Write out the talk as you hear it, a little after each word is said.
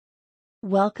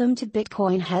Welcome to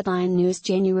Bitcoin Headline News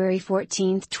January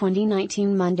 14,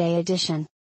 2019 Monday edition.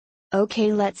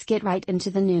 Okay, let's get right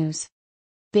into the news.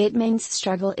 Bitmain's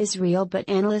struggle is real, but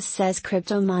Analyst says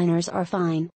crypto miners are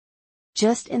fine.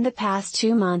 Just in the past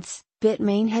 2 months,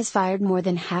 Bitmain has fired more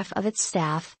than half of its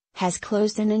staff, has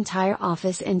closed an entire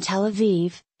office in Tel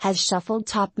Aviv, has shuffled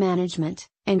top management,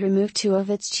 and removed 2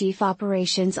 of its chief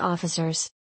operations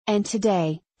officers. And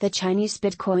today, the Chinese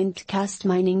BTCUSD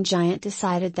mining giant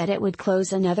decided that it would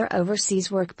close another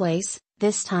overseas workplace,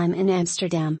 this time in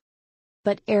Amsterdam.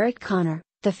 But Eric Connor,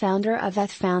 the founder of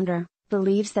Eth Founder,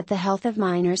 believes that the health of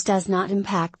miners does not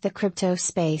impact the crypto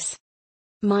space.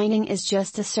 Mining is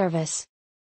just a service.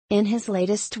 In his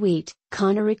latest tweet,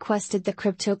 Connor requested the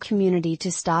crypto community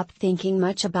to stop thinking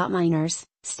much about miners,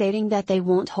 stating that they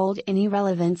won't hold any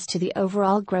relevance to the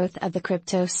overall growth of the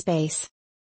crypto space.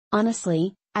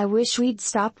 "Honestly, I wish we'd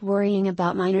stop worrying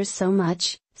about miners so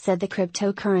much," said the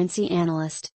cryptocurrency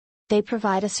analyst. "They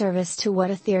provide a service to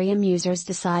what Ethereum users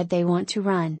decide they want to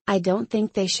run. I don't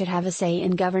think they should have a say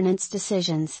in governance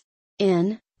decisions.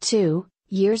 In 2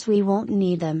 years we won't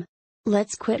need them.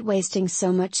 Let's quit wasting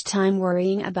so much time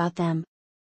worrying about them."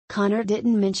 Connor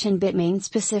didn't mention Bitmain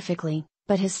specifically,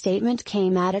 but his statement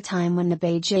came at a time when the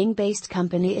Beijing-based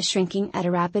company is shrinking at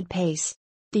a rapid pace.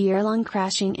 The year-long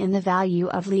crashing in the value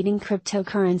of leading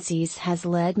cryptocurrencies has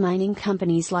led mining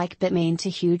companies like Bitmain to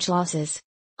huge losses.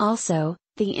 Also,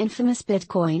 the infamous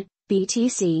Bitcoin,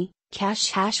 BTC,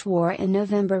 cash hash war in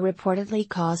November reportedly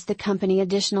caused the company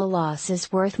additional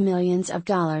losses worth millions of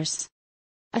dollars.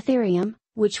 Ethereum,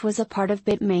 which was a part of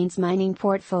Bitmain's mining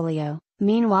portfolio,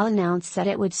 meanwhile announced that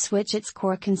it would switch its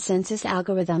core consensus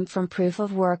algorithm from proof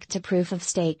of work to proof of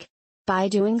stake. By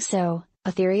doing so,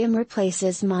 Ethereum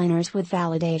replaces miners with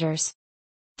validators.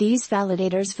 These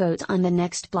validators vote on the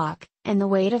next block, and the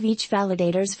weight of each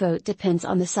validator's vote depends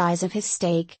on the size of his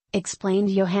stake, explained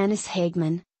Johannes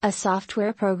Hagman, a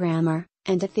software programmer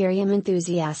and Ethereum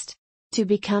enthusiast. To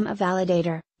become a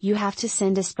validator, you have to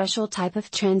send a special type of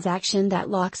transaction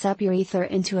that locks up your Ether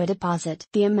into a deposit.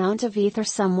 The amount of Ether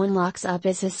someone locks up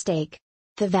is his stake.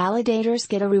 The validators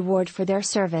get a reward for their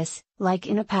service, like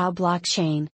in a PoW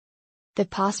blockchain. The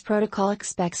POS protocol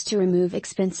expects to remove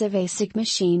expensive ASIC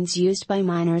machines used by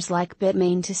miners like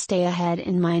Bitmain to stay ahead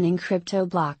in mining crypto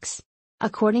blocks.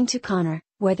 According to Connor,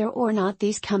 whether or not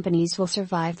these companies will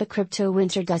survive the crypto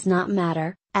winter does not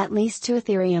matter, at least to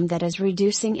Ethereum that is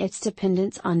reducing its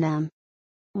dependence on them.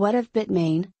 What of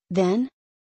Bitmain, then?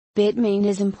 Bitmain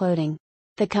is imploding.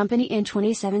 The company in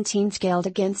 2017 scaled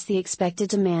against the expected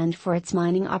demand for its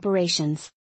mining operations.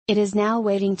 It is now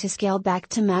waiting to scale back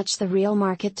to match the real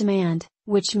market demand,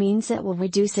 which means it will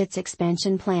reduce its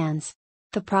expansion plans.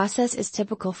 The process is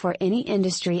typical for any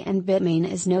industry and Bitmain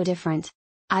is no different.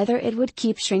 Either it would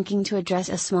keep shrinking to address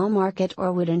a small market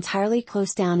or would entirely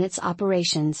close down its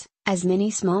operations, as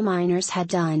many small miners had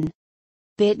done.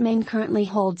 Bitmain currently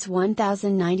holds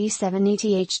 1,097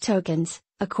 ETH tokens,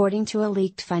 according to a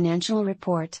leaked financial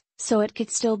report, so it could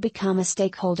still become a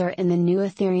stakeholder in the new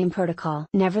Ethereum protocol.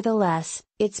 Nevertheless,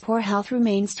 its poor health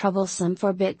remains troublesome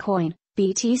for Bitcoin,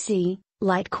 BTC,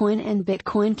 Litecoin and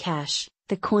Bitcoin Cash,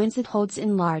 the coins it holds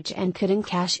in large and couldn't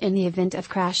cash in the event of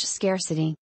crash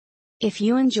scarcity. If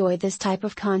you enjoy this type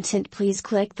of content, please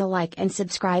click the like and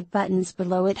subscribe buttons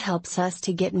below. It helps us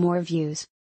to get more views.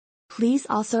 Please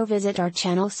also visit our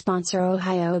channel sponsor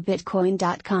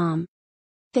OhioBitcoin.com.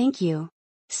 Thank you.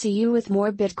 See you with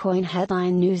more Bitcoin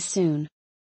headline news soon.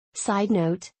 Side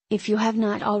note, if you have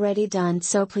not already done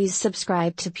so, please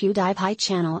subscribe to PewDiePie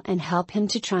channel and help him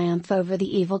to triumph over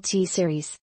the evil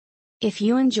T-Series. If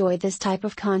you enjoy this type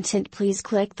of content, please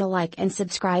click the like and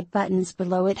subscribe buttons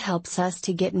below. It helps us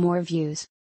to get more views.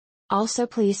 Also,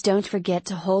 please don't forget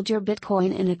to hold your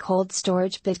Bitcoin in a cold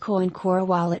storage Bitcoin Core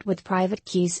wallet with private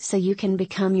keys so you can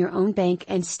become your own bank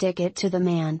and stick it to the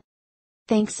man.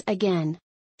 Thanks again.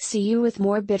 See you with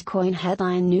more Bitcoin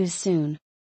headline news soon.